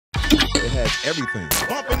It has everything.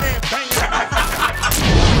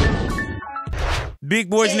 Big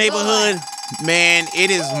Boy's Neighborhood, man,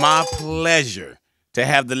 it is my pleasure to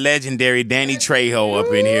have the legendary Danny Trejo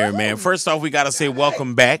up in here, man. First off, we got to say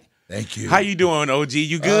welcome back. Thank you. How you doing, OG?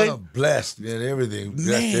 You good? Blessed, man. Everything.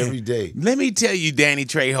 Blessed every day. Let me tell you, Danny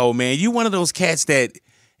Trejo, man, you one of those cats that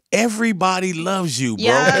everybody loves you, bro.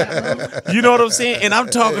 Yeah. You know what I'm saying? And I'm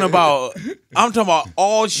talking about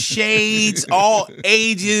all shades, all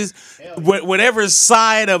ages, whatever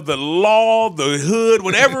side of the law, the hood,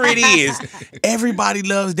 whatever it is. Everybody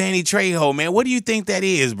loves Danny Trejo, man. What do you think that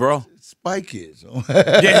is, bro? Spy Kids. No. Oh,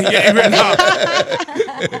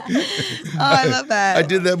 I love that. I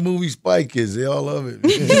did that movie Spy Kids. They all love it.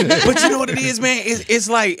 But you know what it is, man? It's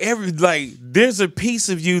like there's a piece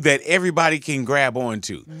of you that everybody can grab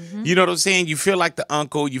onto. You know what I'm saying? You feel like the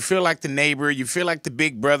uncle, you feel like the neighbor, you feel like the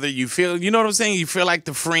big brother, you know what I'm saying? You feel like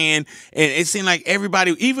the friend. And it seems like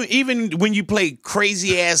everybody, even when you play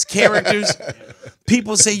crazy ass characters,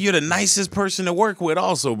 people say you're the nicest person to work with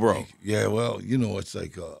also, bro. Yeah, well, you know, it's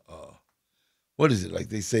like what is it? Like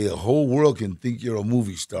they say, a whole world can think you're a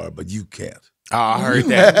movie star, but you can't. Oh, I heard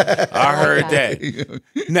that. I heard that.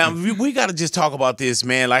 Now, we got to just talk about this,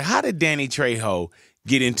 man. Like, how did Danny Trejo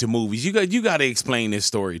get into movies? You got to explain this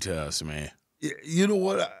story to us, man. You know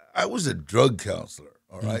what? I was a drug counselor,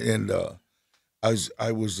 all right? And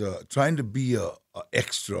I was trying to be a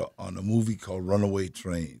extra on a movie called Runaway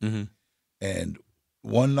Train. And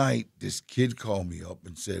one night, this kid called me up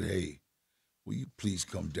and said, hey, will you please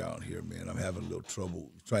come down here, man? I'm having a little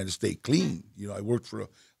trouble trying to stay clean. You know, I worked for a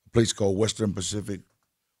place called Western Pacific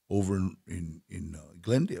over in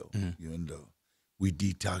Glendale, and we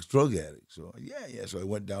detox drug addicts. So yeah. So I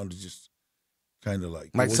went down to just kind of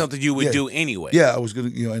like something you would do anyway. Yeah, I was gonna,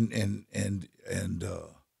 you know, and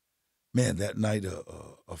man, that night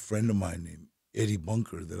a friend of mine named Eddie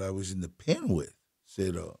Bunker that I was in the pen with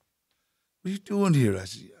said, "What are you doing here?" I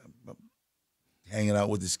said, I'm hanging out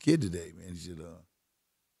with this kid today, man. He said,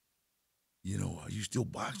 you know, are you still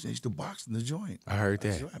boxing? He's still boxing the joint. I heard that.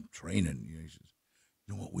 I said, I'm training. You know, he says,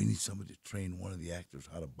 you know what? We need somebody to train one of the actors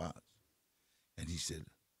how to box. And he said,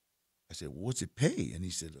 I said, well, what's it pay? And he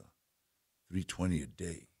said, $320 a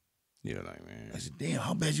day. You're like, man. I said, damn,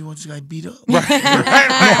 how bad you want this guy beat up? Right. You're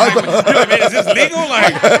like, man, is this legal?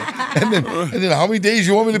 Like, and then how many days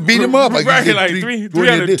you want me to beat him up? Right, like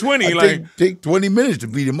 320. Like, take 20 minutes to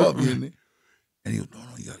beat him up. You know? And he goes, no,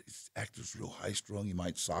 this actor's real high strung. He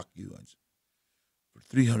might sock you. I said, for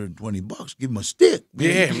 $320, give him a stick.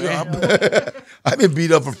 Man. Yeah, man. I've been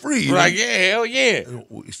beat up for free. Like, yeah, hell yeah.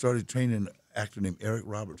 We started training an actor named Eric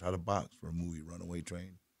Roberts how to box for a movie, Runaway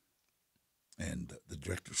Train. And the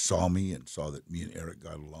director saw me and saw that me and Eric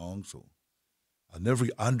got along. So I'll never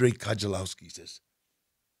forget, Andrei Kajalowski says,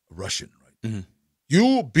 a Russian, right?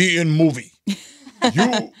 You be in movie.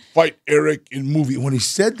 You fight Eric in movie. When he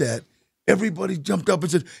said that, everybody jumped up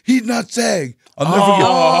and said, he's not SAG. I'll never forget.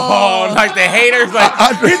 Oh, like the haters.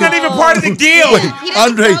 Like, he's not even part of the deal.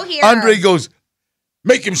 Wait, Andre goes,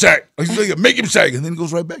 make him SAG. He's like, make him SAG. And then he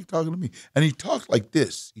goes right back talking to me. And he talked like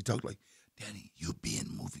this. He talked like, Danny, you be in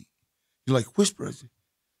movie. You like whisper. I said,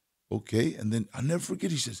 okay. And then I'll never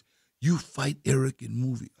forget, he says, you fight Eric in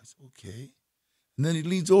movie. I said, okay. And then he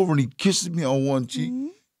leans over and he kisses me on one cheek,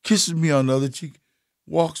 kisses me on the other cheek,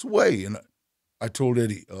 walks away. And I told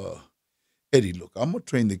Eddie, Eddie, look, I'm gonna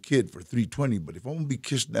train the kid for $320, but if I'm gonna be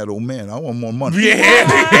kissing that old man, I want more money. Yeah,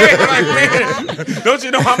 like, man, don't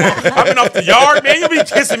you know I've been off the yard, man? You'll be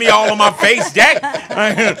kissing me all on my face, Jack.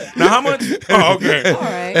 Now how much? Oh, okay. All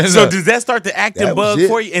right. And, so does that start the acting bug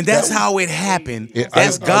for you? And that's how it happened. Yeah,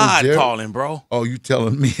 that's God there. calling, bro. Oh, you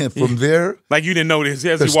telling me? And from there, like you didn't know this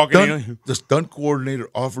as you walking in. The stunt coordinator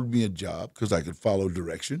offered me a job because I could follow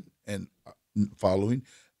direction and following.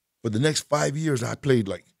 For the next 5 years, I played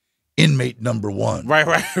like inmate number one.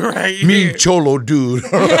 Right. Mean Cholo dude.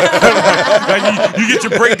 Like you get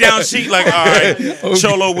your breakdown sheet like, all right, okay.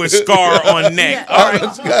 Cholo with scar on neck. All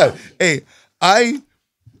right. God. Hey, I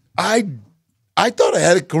thought I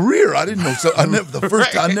had a career. I didn't know. So I'll never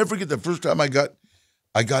forget the first time I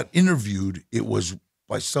got interviewed. It was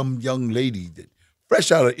by some young lady that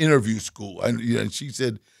fresh out of interview school, and she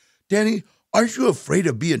said, "Danny, aren't you afraid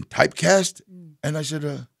of being typecast?" And I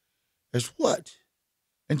said, "As what?"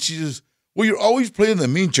 And she says, well, you're always playing the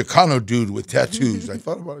mean Chicano dude with tattoos. I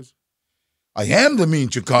thought about it. I am the mean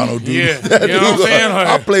Chicano dude. Yeah, you know what I'm saying?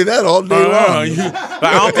 I'll play that all day long.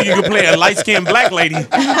 I don't think you can play a light-skinned black lady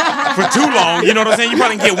for too long. You know what I'm saying? You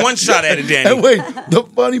probably can get one shot at it, Danny. And wait, the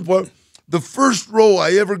funny part, the first role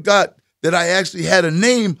I ever got that I actually had a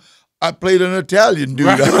name, I played an Italian dude.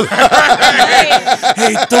 Hey,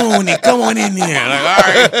 Tony, come on in here. Like, all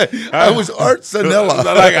right. I was Art Sanella.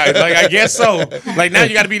 like I guess so. Like now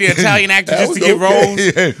you got to be the Italian actor just to get roles.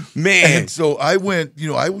 Man. And so I went,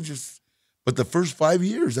 I was just, but the first 5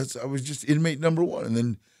 years, I was just inmate number one. And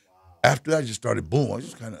then after that, I just started, boom. I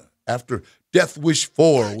just kind of, after Death Wish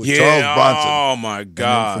 4 with Charles Bronson. Oh, my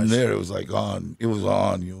God. From there, it was like on. It was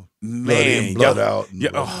on, Man, blood in, blood out.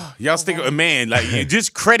 Y'all stick with, man, like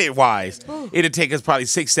just credit-wise, it'll take us probably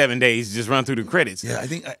 6-7 days to just run through the credits. Yeah, I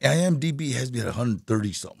think IMDb has me at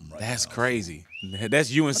 130-something right That's now. crazy.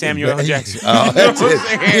 That's you and Samuel L. Jackson. That's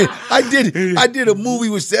it. I did a movie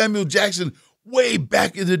with Samuel Jackson way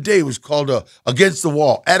back in the day. It was called Against the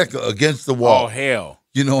Wall, Attica Against the Wall. Oh, hell.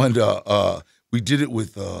 And we did it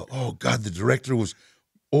with, the director was,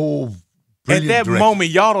 at that moment,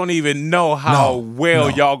 y'all don't even know how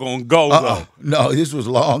y'all gonna go. No, this was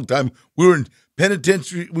a long time. We were in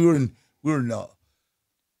penitentiary. We were in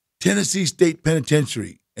Tennessee State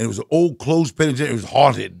Penitentiary, and it was an old closed penitentiary. It was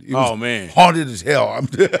haunted. It was man, haunted as hell.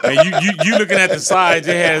 And you looking at the sides?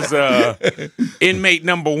 It has inmate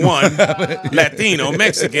number 1, Latino,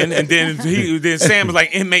 Mexican, and then Sam was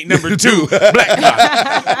like inmate number 2, black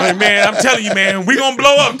guy. Like, man, I'm telling you, man, we gonna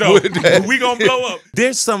blow up though. We gonna blow up.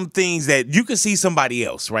 There's some things that you can see somebody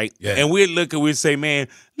else, right? Yeah. And we'd say, man,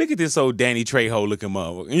 look at this old Danny Trejo looking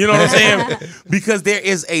motherfucker. You know what I'm saying? Because there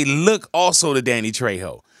is a look also to Danny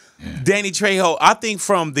Trejo. Yeah. Danny Trejo, I think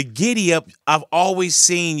from the giddy up, I've always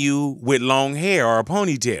seen you with long hair or a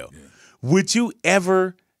ponytail. Yeah. Would you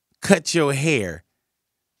ever cut your hair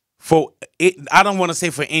for it? I don't want to say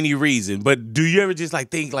for any reason, but do you ever just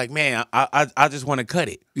think man, I just want to cut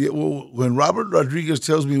it? Yeah, well, when Robert Rodriguez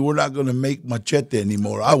tells me we're not going to make Machete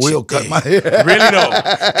anymore, I will cut my hair. Really though?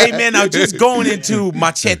 Hey man, now just going into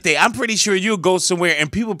Machete, I'm pretty sure you'll go somewhere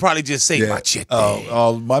and people probably just say Machete.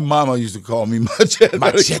 My mama used to call me Machete.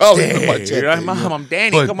 Machete. Call me Machete. Right, Mom, I'm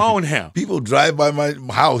Danny. But come on now. People drive by my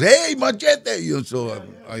house. Hey, Machete. So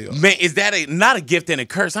man, is that not a gift and a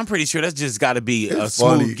curse? I'm pretty sure that's just got to be a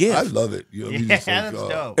smooth gift. I love it. That's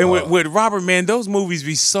dope. And with Robert, man, those movies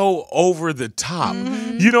be so over the top.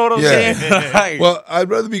 You know what I'm saying? Well, I'd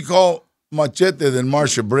rather be called Machete than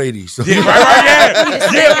Marsha Brady. So. Yeah.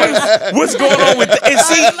 What's going on with that? And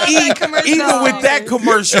see, even with that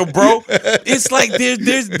commercial, bro, it's like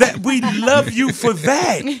there's that. We love you for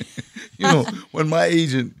that. When my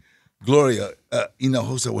agent Gloria,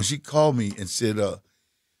 Jose, when she called me and said, you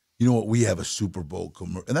know what, we have a Super Bowl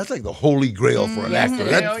commercial. And that's like the holy grail for an actor.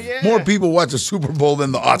 More people watch a Super Bowl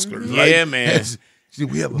than the Oscars, right? Yeah, man. See,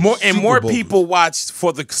 we have more people watch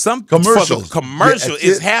for the commercials.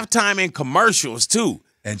 It's halftime and commercials too.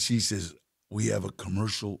 And she says, we have a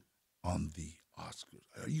commercial on the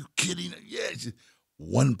Oscars. Are you kidding? Yeah. She said,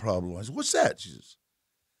 one problem. I said, what's that? She says,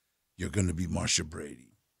 you're going to be Marsha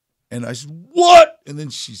Brady. And I said, what? And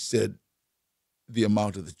then she said the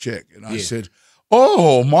amount of the check. And I said,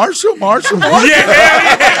 oh, Marsha.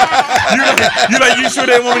 Yeah. You sure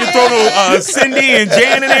they want me to throw no Cindy and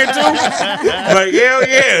Jan in there too? Like, hell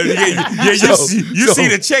yeah. You see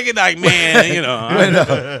the check it like,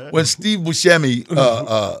 man, When Steve Buscemi,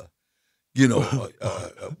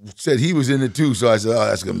 said he was in it too, so I said, oh,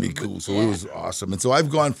 that's going to be cool. So it was awesome. And so I've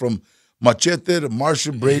gone from Machete to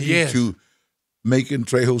Marsha Brady to making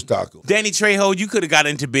Trejo's tacos. Danny Trejo, you could have got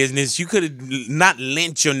into business. You could have not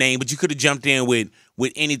lent your name, but you could have jumped in with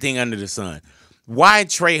anything under the sun. Why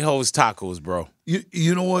Trejo's tacos, bro?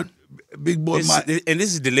 You know what, big boy? And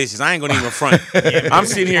this is delicious. I ain't gonna even front. I'm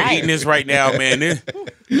sitting here eating this right now, man.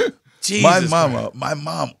 Jesus, my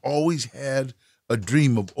mom always had a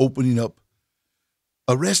dream of opening up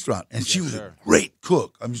a restaurant, and she was a great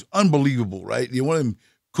cook. I mean, she's unbelievable, right? You want to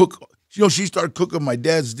cook. She started cooking my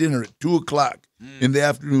dad's dinner at 2:00 in the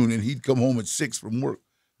afternoon, and he'd come home at 6 from work.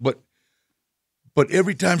 But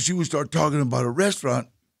every time she would start talking about a restaurant,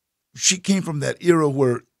 she came from that era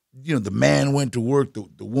where the man went to work,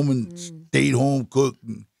 the woman stayed home, cooked,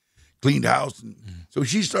 and cleaned house. And so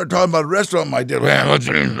she started talking about a restaurant. My dad, man, what's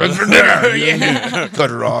for dinner? Cut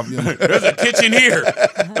her off. There's a kitchen here.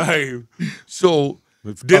 So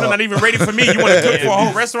dinner not even ready for me. You want to cook for a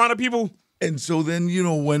whole restaurant of people? And so then,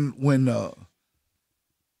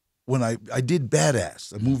 when I did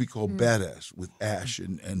Badass, a movie called Badass with Ash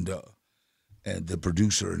and the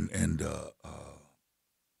producer, and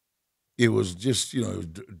it was just, it was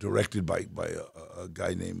directed by a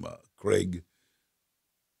guy named Craig.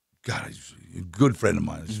 God, he's a good friend of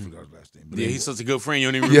mine. I just forgot his last name. But anyway. He's such a good friend. You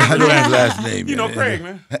don't even remember. I don't have his last name. You know Craig,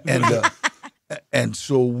 man. And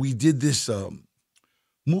so we did this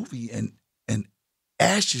movie, and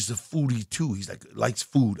Ash is a foodie too. He's like likes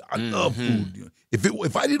food. I love food. You know,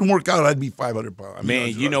 if I didn't work out, I'd be 500 pounds. I mean,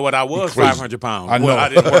 Man, you know what? I was crazy. 500 pounds. I know. Well, I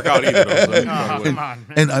didn't work out either, though. So. Come on,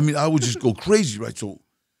 man. And I mean, I would just go crazy, right? So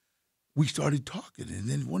we started talking, and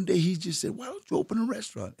then one day he just said, "Why don't you open a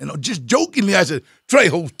restaurant?" And just jokingly, I said,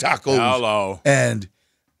 "Trejo Tacos." Hello. And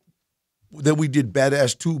then we did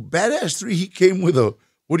Badass 2. Badass 3, he came with a,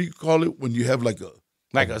 what do you call it when you have like a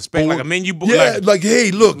menu board. yeah, like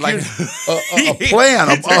hey, look, here's a plan.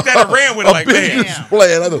 He took that and ran with it a like, man. business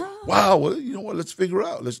plan. I thought, wow, well, you know what? Let's figure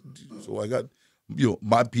out. So I got,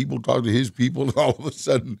 my people talk to his people. And all of a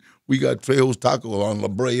sudden, we got Trejo's Taco on La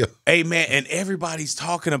Brea. Hey, man, and everybody's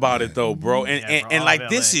talking about it, though, bro. And like,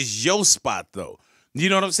 this is your spot, though. You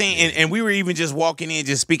know what I'm saying? And we were even just walking in,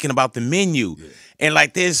 just speaking about the menu. Yeah. And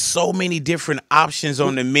like, there's so many different options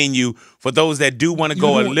on the menu for those that do want to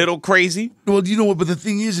go a little crazy. Well, you know what? But the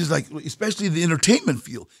thing is like, especially the entertainment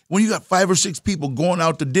field, when you got 5 or 6 people going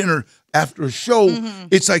out to dinner after a show,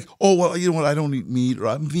 it's like, oh, well, you know what? I don't eat meat, or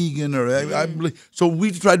I'm vegan, or I'm. So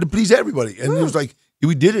we tried to please everybody. And it was like,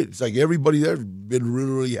 we did it. It's like everybody there's been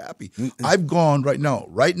really, really happy. I've gone right now.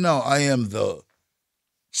 Right now, I am the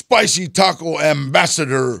spicy taco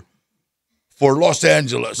ambassador for Los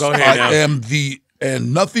Angeles. Go ahead now. I am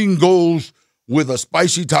and nothing goes with a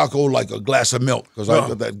spicy taco like a glass of milk, because I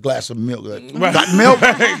got that glass of milk. Got milk?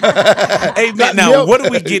 Hey, man, now, what do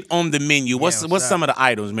we get on the menu? What's some of the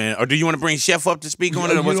items, man? Or do you want to bring Chef up to speak on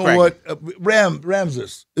it? Or what's you know what?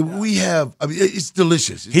 Ramses, we have, I mean, it's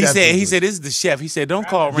delicious. He said, this is the chef. He said, don't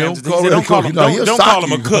call Ramses. Don't call him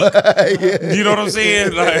a cook. You know what I'm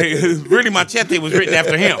saying? Like, really, Machete was written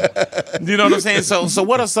after him. You know what I'm saying? So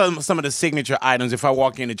what are some of the signature items if I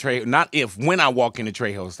walk into Trejo? When I walk into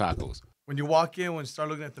Trejo's Tacos? When you walk in, when you start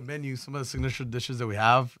looking at the menu, some of the signature dishes that we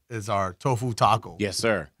have is our tofu taco. Yes,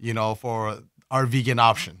 sir. You know, for our vegan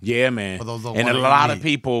option. Yeah, man. For those that and a wanna lot eat of meat.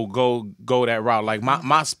 people go that route. Like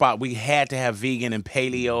my spot, we had to have vegan and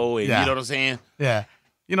paleo, and you know what I'm saying? Yeah.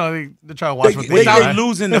 You know, they try to watch what they eat, without right?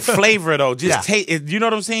 losing the flavor, though. Just take it. You know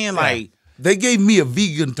what I'm saying? Like, they gave me a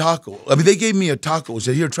vegan taco. I mean, they gave me a taco and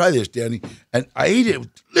said, "Here, try this, Danny." And I ate it.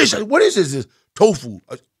 Listen, what is this? This tofu.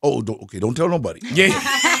 Don't tell nobody. Yeah.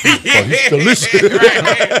 It's delicious.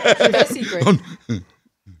 Right. Secret.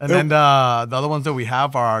 And then the other ones that we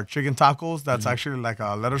have are our chicken tacos. That's actually like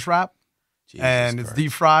a lettuce wrap. And it's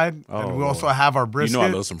deep fried. And we also have our brisket. You know I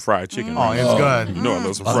love some fried chicken. Oh, it's good. You know I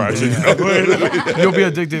love some fried chicken. You'll be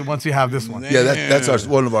addicted once you have this one. Yeah, that's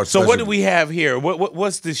one of our. So what do we have here?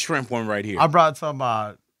 What's this shrimp one right here? I brought some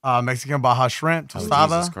Mexican Baja shrimp,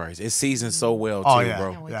 tostada. Jesus Christ. It's seasoned so well, too,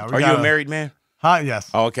 bro. Yeah, Are you a married man? Huh? Yes.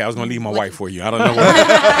 Oh, okay, I was gonna leave my wife for you. I don't know.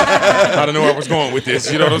 I don't know where I was going with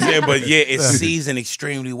this. You know what I'm saying? But yeah, it's seasoned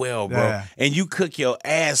extremely well, bro. Yeah. And you cook your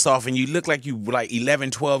ass off, and you look like you like 11,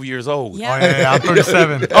 12 years old. Yeah. Oh, yeah, I'm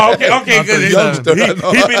 37. Oh, okay, good. youngster.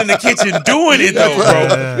 He been in the kitchen doing it though,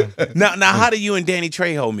 bro. Yeah. Now, how do you and Danny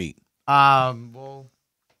Trejo meet? Well,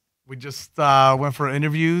 we just went for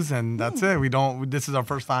interviews, and that's it. This is our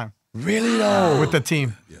first time. Really though? With the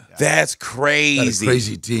team. That's That's a crazy.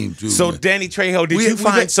 crazy team too. So man. Danny Trejo, did you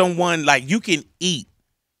find someone like you can eat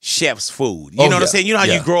chef's food? You know what I'm saying? You know how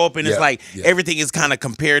you grow up and it's like everything is kind of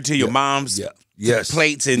compared to your mom's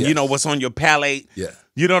plates and you know what's on your palate. Yeah.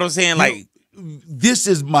 You know what I'm saying? Like this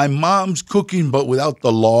is my mom's cooking, but without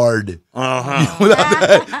the lard. Uh-huh. Without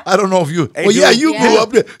that, I don't know if you. Hey, well, yeah, dude. you grew up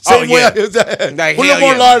there. Same way. Like, Put a little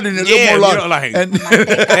more lard in it. Yeah, more lard. you know, like and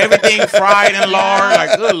everything fried in lard.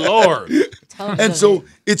 Like good Lord. and so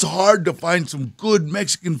it's hard to find some good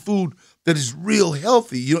Mexican food that is real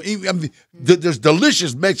healthy. You know, I mean, there's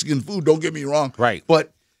delicious Mexican food. Don't get me wrong. Right.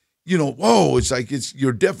 But you know, it's like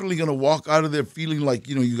you're definitely gonna walk out of there feeling like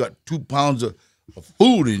you got 2 pounds of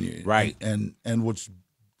food in you. Right. And what's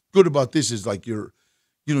good about this is like you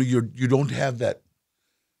don't have that.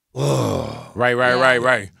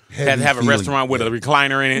 Right. Had to have a restaurant with a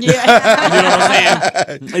recliner in it. Yeah. You know what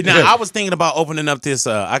I'm saying? Now I was thinking about opening up this.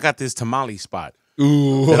 I got this tamale spot.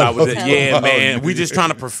 Ooh. Man. We just trying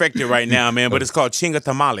to perfect it right now, man. But it's called Chinga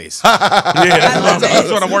Tamales.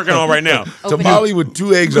 That's what I'm working on right now. Tamale with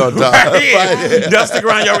 2 eggs on top. Y'all stick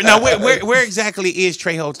around, y'all. Now, where exactly is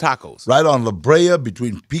Trejo Tacos? Right on La Brea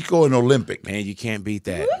between Pico and Olympic. Man, you can't beat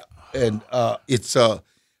that. And it's the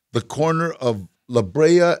corner of La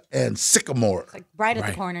Brea and Sycamore. Like right at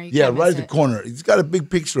the corner. You Yeah, can't right miss at the it. corner. He's got a big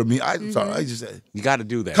picture of me. I'm sorry. I just said, You got to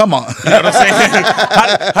do that. come on. You know what I'm saying?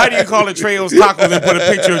 How do you call it Trejo's Tacos and put a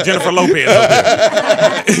picture of Jennifer Lopez up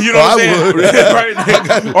there? You know what I'm saying?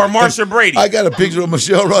 Right? Or Marsha Brady. I got a picture of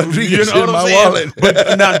Michelle Rodriguez You know in what I'm my saying? wallet.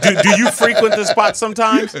 But now, do you frequent the spot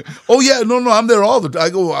sometimes? Oh yeah, no, I'm there all the time. I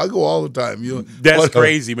go all the time. You know, That's but,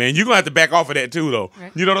 crazy, man. You're going to have to back off of that too, though.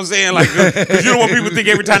 You know what I'm saying? Like, because you don't want people to think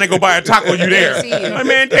every time they go buy a taco, you there. Like,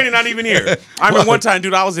 man, Danny not even here. I remember one time,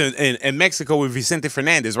 dude, I was in Mexico with Vicente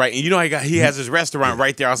Fernandez, right? And you know he has his restaurant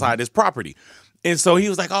right there outside his property. And so he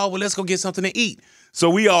was like, oh, well, let's go get something to eat. So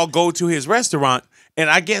we all go to his restaurant, and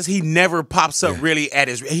I guess he never pops up really at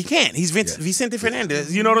his – he can't. He's Vicente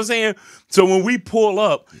Fernandez. You know what I'm saying? So when we pull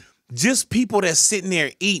up, just people that's sitting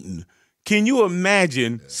there eating – can you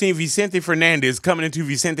imagine seeing Vicente Fernandez coming into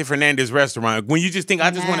Vicente Fernandez restaurant when you just think,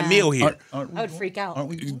 I just want a meal here? I would freak out.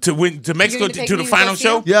 To Mexico to the final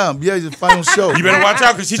show? Yeah, the final show. You better watch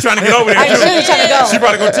out because she's trying to get over there. I'm really trying to go. She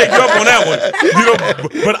probably gonna take you up on that one. You know,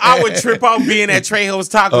 but I would trip out being at Trejo's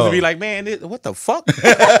Tacos and be like, man, what the fuck?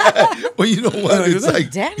 Well, you know what? It's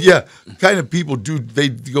like, Daddy? kind of people do. They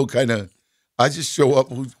go kind of. I just show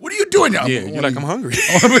up. What are you doing now? Yeah, you're like, I'm hungry.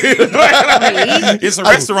 It's a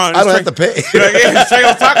restaurant. I don't have to pay. Yeah,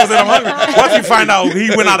 Trejo's Tacos and I'm hungry. Once you find out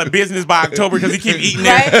he went out of business by October because he keep eating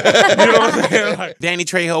it. You know what I'm saying? Like, Danny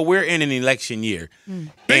Trejo, we're in an election year.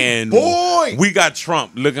 And boy, we got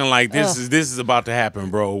Trump looking like this is about to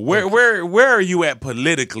happen, bro. Where are you at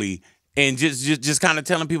politically? And just kind of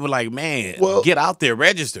telling people like, man, get out there,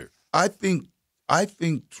 register. I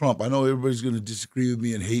think Trump, I know everybody's going to disagree with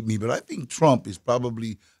me and hate me, but I think Trump is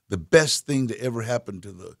probably the best thing to ever happen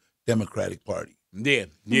to the Democratic Party. Yeah.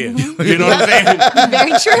 You know what I'm saying?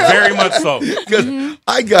 Very true. Very much so. Because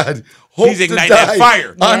I got hope He's to igniting die, that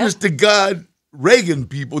fire. honest to God, Reagan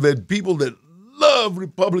people that love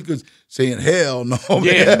Republicans saying, hell no,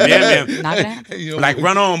 Yeah, man. Not gonna happen. You know, Like,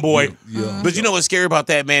 run on, boy. Yeah. But you know what's scary about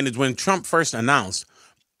that, man, is when Trump first announced,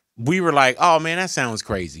 we were like, oh, man, that sounds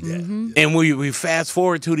crazy. And we fast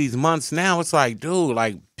forward to these months now, it's like, dude,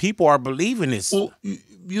 like, people are believing this. Well,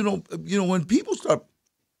 you know, when people start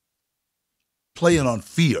playing on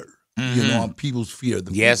fear, you know, on people's fear.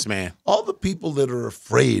 Yes, man. All the people that are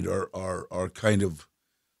afraid are kind of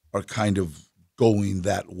going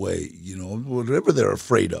that way, you know, whatever they're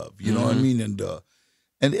afraid of, you know what I mean? And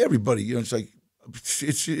everybody, you know, it's like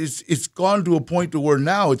it's gone to a point to where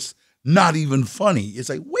now it's not even funny. It's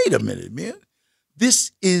like, wait a minute, man.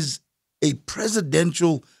 This is a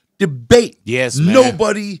presidential debate. Yes, man.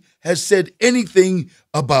 Nobody has said anything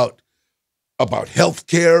about health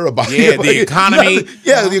care, about the economy.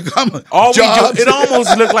 the economy. It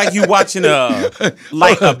almost looked like you watching a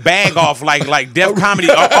bag off, like Def Comedy.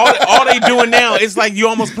 All they doing now is like you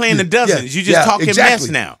almost playing the dozens. You just talking mess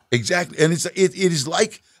now. Exactly, and it is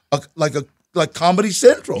like Comedy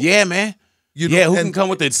Central. Yeah, man. You know, who can come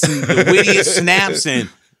with the wittiest snaps and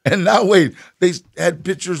now wait, they had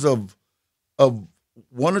pictures of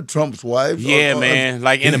one of Trump's wives. Yeah, man,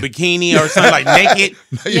 like in a bikini or something, like naked.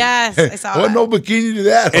 Yes, I saw that. No bikini to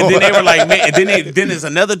that. And then they were like, man, and then there's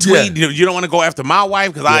another tweet. You don't want to go after my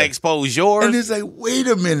wife because I expose yours. And it's like, wait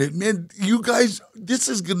a minute, man. You guys, this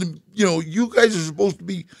is gonna, you guys are supposed to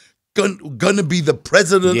be gonna be the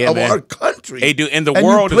president of our country. They do, and the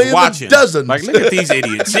world is watching. Like, look at these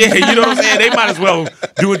idiots. Yeah, you know what I'm saying? They might as well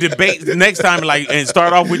do a debate next time, and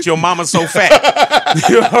start off with your mama so fat.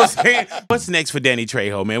 You know what I'm saying? What's next for Danny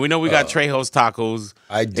Trejo, man? We know we got Trejo's Tacos.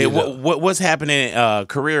 I did. What's happening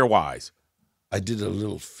career wise? I did a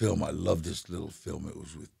little film. I love this little film. It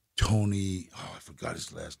was with Tony. Oh, I forgot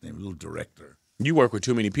his last name. A little director. You work with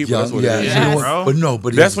too many people. That's what it is, bro.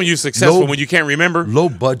 But that's when you're successful, when you can't remember. Low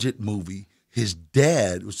budget movie. His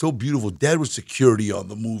dad was so beautiful. Dad was security on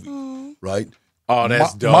the movie, right? Oh,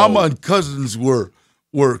 that's dope. Mama and cousins were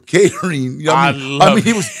catering. You know I love it.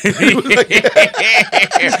 He was like,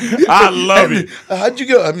 I love it. How'd you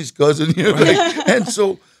go? I'm his cousin. You know, and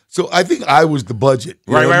so I think I was the budget.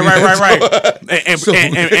 Right. And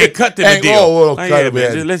cut to the deal.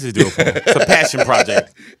 Man, let's just do it for him. It's a passion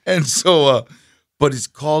project. And so, but it's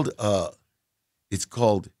called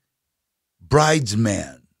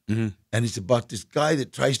Bridesman. And it's about this guy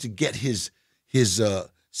that tries to get his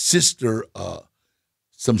sister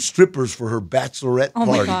some strippers for her bachelorette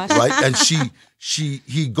party, right? And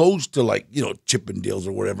he goes to, like, Chippendales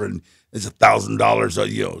or whatever, and it's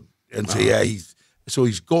 $1,000, and so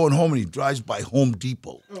he's going home and he drives by Home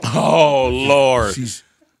Depot. Oh Lord! She's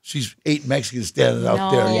 8 Mexicans standing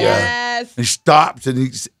out there. Yes. And he stops and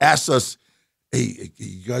he asks us, hey,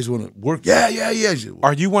 you guys want to work? Yeah. Said,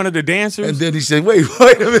 Are you one of the dancers? and then he said, wait a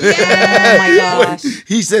minute. Oh my gosh.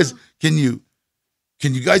 He says, can you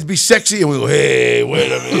guys be sexy? And we go, hey,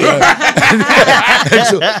 wait a minute. and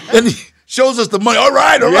so then he shows us the money. All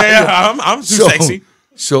right. Yeah, I'm too sexy.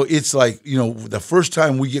 So it's like, the first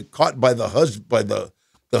time we get caught by the husband,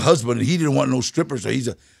 and he didn't want no stripper, so he's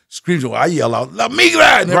screams, I yell out, La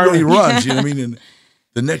Migra! And everybody runs, you know what I mean? And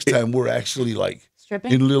the next time we're actually like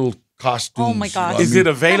Stripping? in little costumes. Oh my gosh. Is it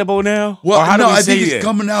available now? Well, or how do we I say think it's that?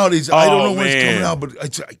 coming out. I don't know when it's man. coming out, but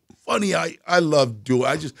it's like, funny. I love doing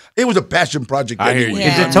it. It was a passion project I hear anyway. you.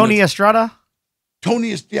 Yeah. Is it Tony Estrada?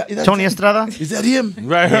 Tony is Tony Estrada? Is that him?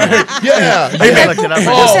 Right. Yeah. I looked it up.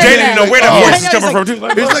 Jay didn't know where that voice is I know, coming he's from.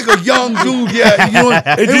 Too. It's like a young dude, yeah. You know what?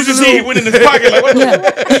 And It did was you a see he little- went in his pocket like, what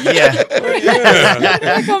the Yeah. Where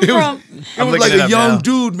I come from? It was looking like it a up young now.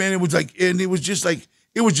 dude, man. It was like, and it was just like,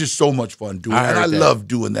 it was just so much fun doing I it. And heard I that. love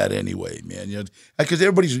doing that anyway, man. Because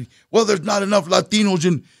everybody's, well, there's not enough Latinos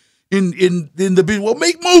in the business. Well,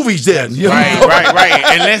 make movies then. You know? Right.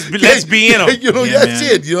 And let's be in them. That's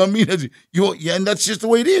it. You know what I mean? And that's just the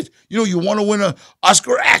way it is. You want to win an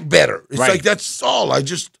Oscar, act better. It's Right. like that's all. I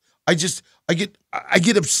get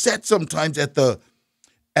upset sometimes at the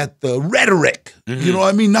rhetoric. You know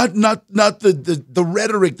what I mean? Not the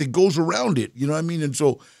rhetoric that goes around it. You know what I mean? And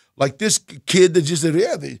so like this kid that just said,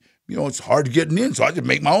 it's hard getting in, so I just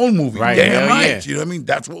make my own movie. Right. Damn Hell right. yeah. You know what I mean?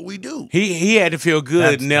 That's what we do. He had to feel good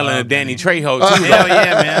That's nailing a love, Danny man. Trejo too. Hell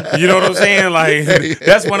yeah, man. You know what I'm saying? Like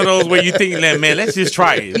that's one of those where you think, man, let's just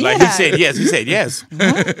try it. Like he Yeah. said yes. He said yes.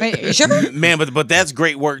 Wait, you sure? Man, but that's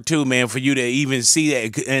great work too, man, for you to even see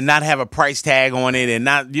that and not have a price tag on it and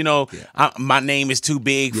not, my name is too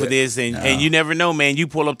big for this and you never know, man, you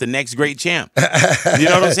pull up the next great champ. You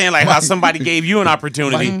know what I'm saying? Like how somebody gave you an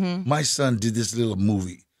opportunity. My son did this little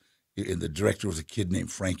movie, and the director was a kid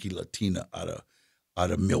named Frankie Latina out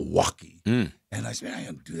of Milwaukee. And I said, I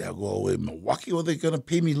am do that. I go all the way to Milwaukee, or they gonna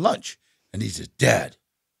pay me lunch? And he says, Dad,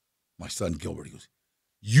 my son Gilbert, he goes,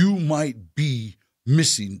 you might be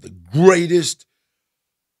missing the greatest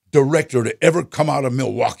director to ever come out of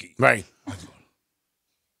Milwaukee. Right.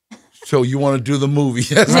 So you want to do the movie?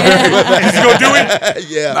 You gonna do it?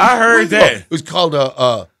 Yeah, I heard that. It was called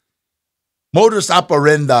Modus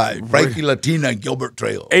Operandi, Frankie Latina and Gilbert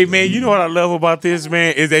Trejo. Hey man, you know what I love about this,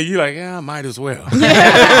 man, is that you like, I might as well.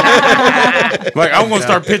 Like I'm gonna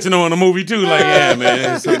start pitching on a movie too. Like, yeah,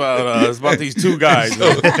 man, it's about these two guys.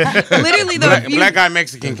 Literally, though. Black guy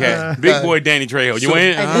Mexican cat, big boy Danny Trejo. You So-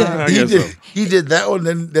 in? I guess so. He did that one.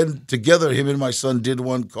 Then together, him and my son did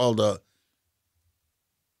one called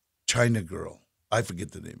China Girl. I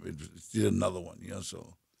forget the name. It did another one.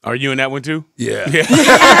 So Are you in that one too? yeah.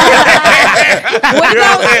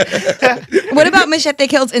 What about Machete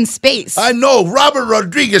Kills in Space? I know Robert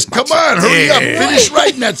Rodriguez. Come on, hurry up, finish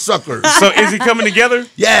writing that sucker. So is he coming together?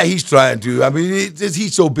 Yeah, he's trying to. I mean,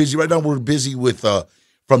 he's so busy right now. We're busy with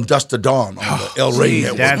From Dusk to Dawn on the El Rey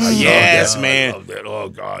Network. that's- I love yes, that. man. I love that. Oh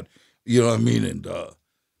God, you know what I mean? And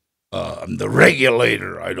I'm the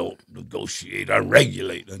regulator. I don't negotiate. I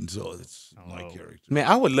regulate, and so it's my character. Man,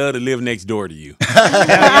 I would love to live next door to you.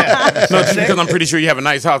 No, just because I'm pretty sure you have a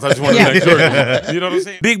nice house. I just want to live next door to you. You know what I'm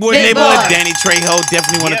saying? Big Boy Big Neighborhood, boy. Danny Trejo.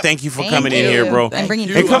 Definitely want to thank you for Thank coming in you. here, bro. And bringing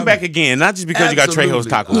you. And come I'm- back again, not just because you got Trejo's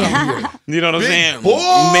tacos. Absolutely. You know what I'm Big saying? boy.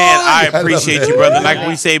 Man, I I appreciate love you, that. brother. Like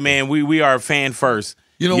we say, man, we are a fan first.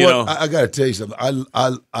 You know what? I got to tell you something.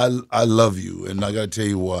 I love you, and I got to tell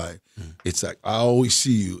you why. It's like I always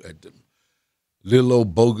see you at the little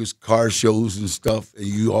old bogus car shows and stuff, and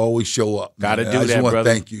you always show up. Gotta man. do I just that, want to brother.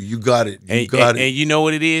 thank you. You got it. You And, got and, it. and you know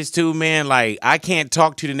what it is too, man? Like I can't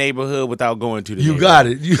talk to the neighborhood without going to the You neighborhood. got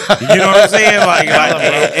it. You know what I'm saying? Like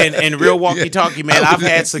and real walkie-talkie, man. I've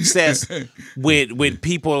had success with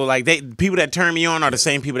people like people that turn me on are the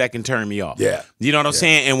same people that can turn me off. Yeah. You know what I'm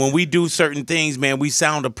saying? And when we do certain things, man, we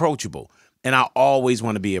sound approachable. And I always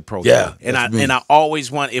want to be approachable. Yeah, that's me. And I always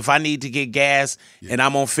want, if I need to get gas and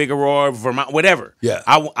I'm on Figueroa, Vermont, whatever. Yeah.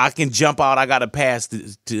 I can jump out. I got a pass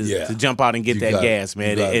to jump out and get You that got it. gas,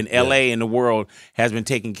 man. You got And it. LA and the world has been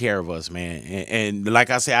taking care of us, man. And like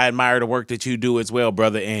I say, I admire the work that you do as well,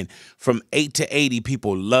 brother. And from 8 to 80,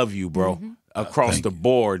 people love you, bro, across Thank the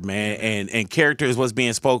board, man. And character is what's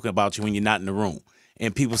being spoken about you when you're not in the room.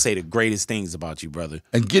 And people say the greatest things about you, brother.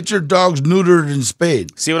 And get your dogs neutered and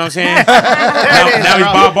spayed. See what I'm saying? now he's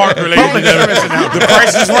Bob Barker, ladies and gentlemen. The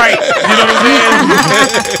price is right. You know what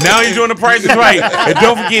I'm saying? Now he's doing the price is right. And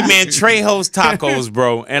don't forget, man, Trejo's tacos,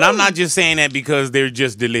 bro. And I'm not just saying that because they're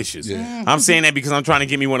just delicious. Yeah. I'm saying that because I'm trying to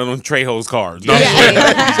get me one of them Trejo's cards. No,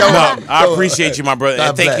 Yeah. I appreciate you, my brother. God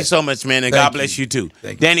And thank you bless. so much, man. And Thank God bless you. you, too.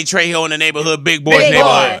 Thank you. Danny Trejo in the neighborhood, Big Boy's Big boy.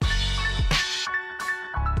 neighborhood.